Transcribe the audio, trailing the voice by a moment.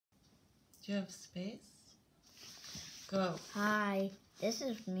Do you have space? Go. Hi, this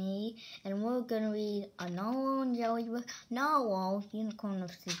is me, and we're gonna read a Narwhal and Jelly book. Narwhal, Unicorn of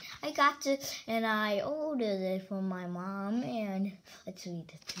Sea. I got it, and I ordered it from my mom, and let's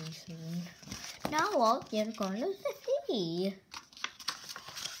read it too soon. Narwhal, Unicorn of the Sea.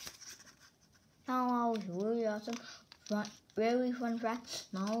 Narwhal is really awesome. Very fun fact.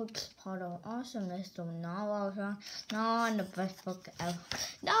 Narwhal is part of an awesome list of Narwhal songs. Narwhal, the best book ever.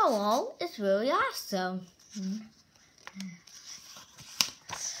 Narwhal is really awesome.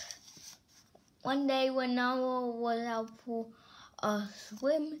 One day when Narwhal was out for a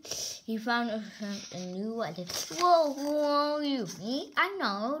swim, he found a shrimp and knew what it is. Whoa, who are you? Me? I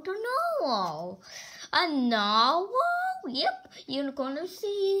know the Narwhal. A Narwhal? Yep, Unicorn of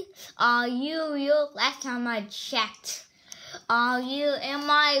Sea. Are you real? Last time I checked. Am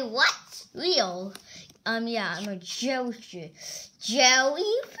I what? Real? Yeah, I'm a jellyfish.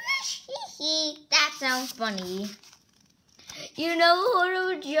 Jellyfish? That sounds funny. You never heard of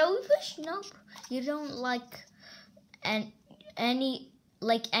a jellyfish? Nope. You don't like any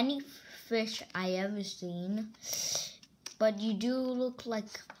fish I ever seen, but you do look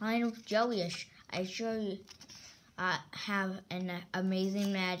like kind of jellyfish. I assure you, I have an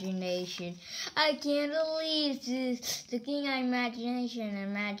amazing imagination. I can't believe this. The king of imagination.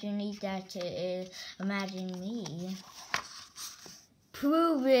 Imagine that is imagine me.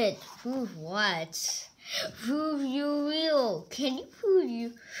 Prove it. Prove what? Prove you're real. Can you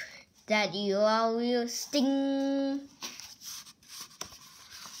prove that you are real? Sting.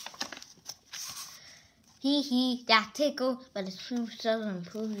 Hee, that tickle, but the truth doesn't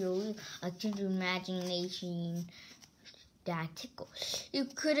prove you're real. A kid's imagination that tickle. You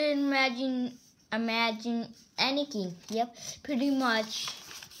couldn't imagine anything. Yep, pretty much.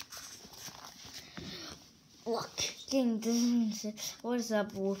 Look, what's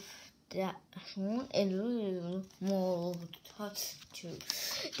up with that one? It's really more touch too.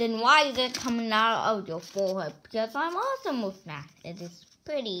 Then why is it coming out of your forehead? Because I'm awesome with that. It is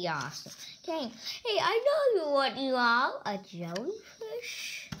pretty awesome. Okay. Hey, I know what you are. A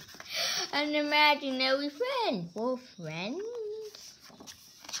jellyfish. An imaginary friend. We're friends.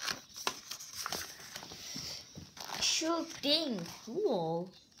 Sure thing.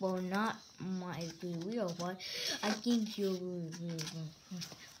 Cool. Well, not might be real, but I think you'll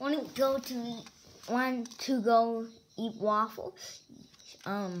want to go eat waffles?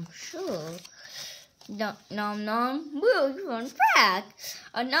 Sure. Nom nom. Really fun fact.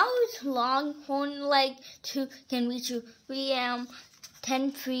 A nose longhorn leg can reach 3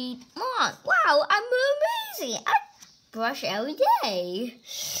 10 feet long. Wow, I'm amazing. I brush every day.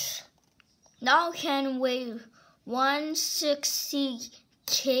 Now can weigh 160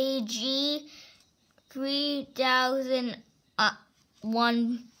 kg,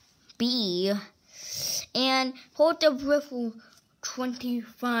 3001 B, and hold the breath for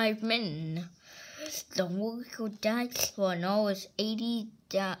 25 minutes. The record time for an hour is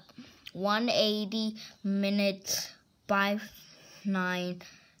 180 minutes, 59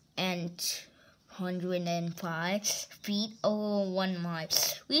 and 105 feet over 1 mile.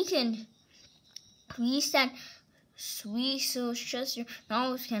 Researchers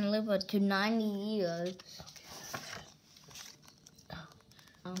now can live up to 90 years.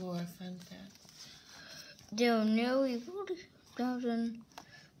 More fun fact. There are nearly 40,000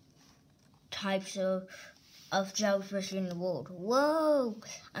 types of jellyfish in the world. Whoa!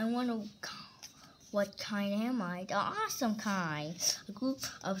 I wonder what kind am I? The awesome kind. A group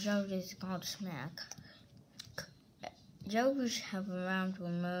of jellyfish is called smack. Jellyfish have around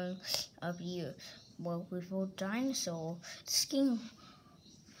 1 million of years. Well, before dinosaurs, skin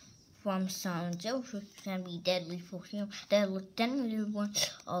from some jellyfish can be deadly for humans. The deadly ones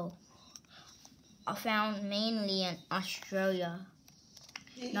are found mainly in Australia.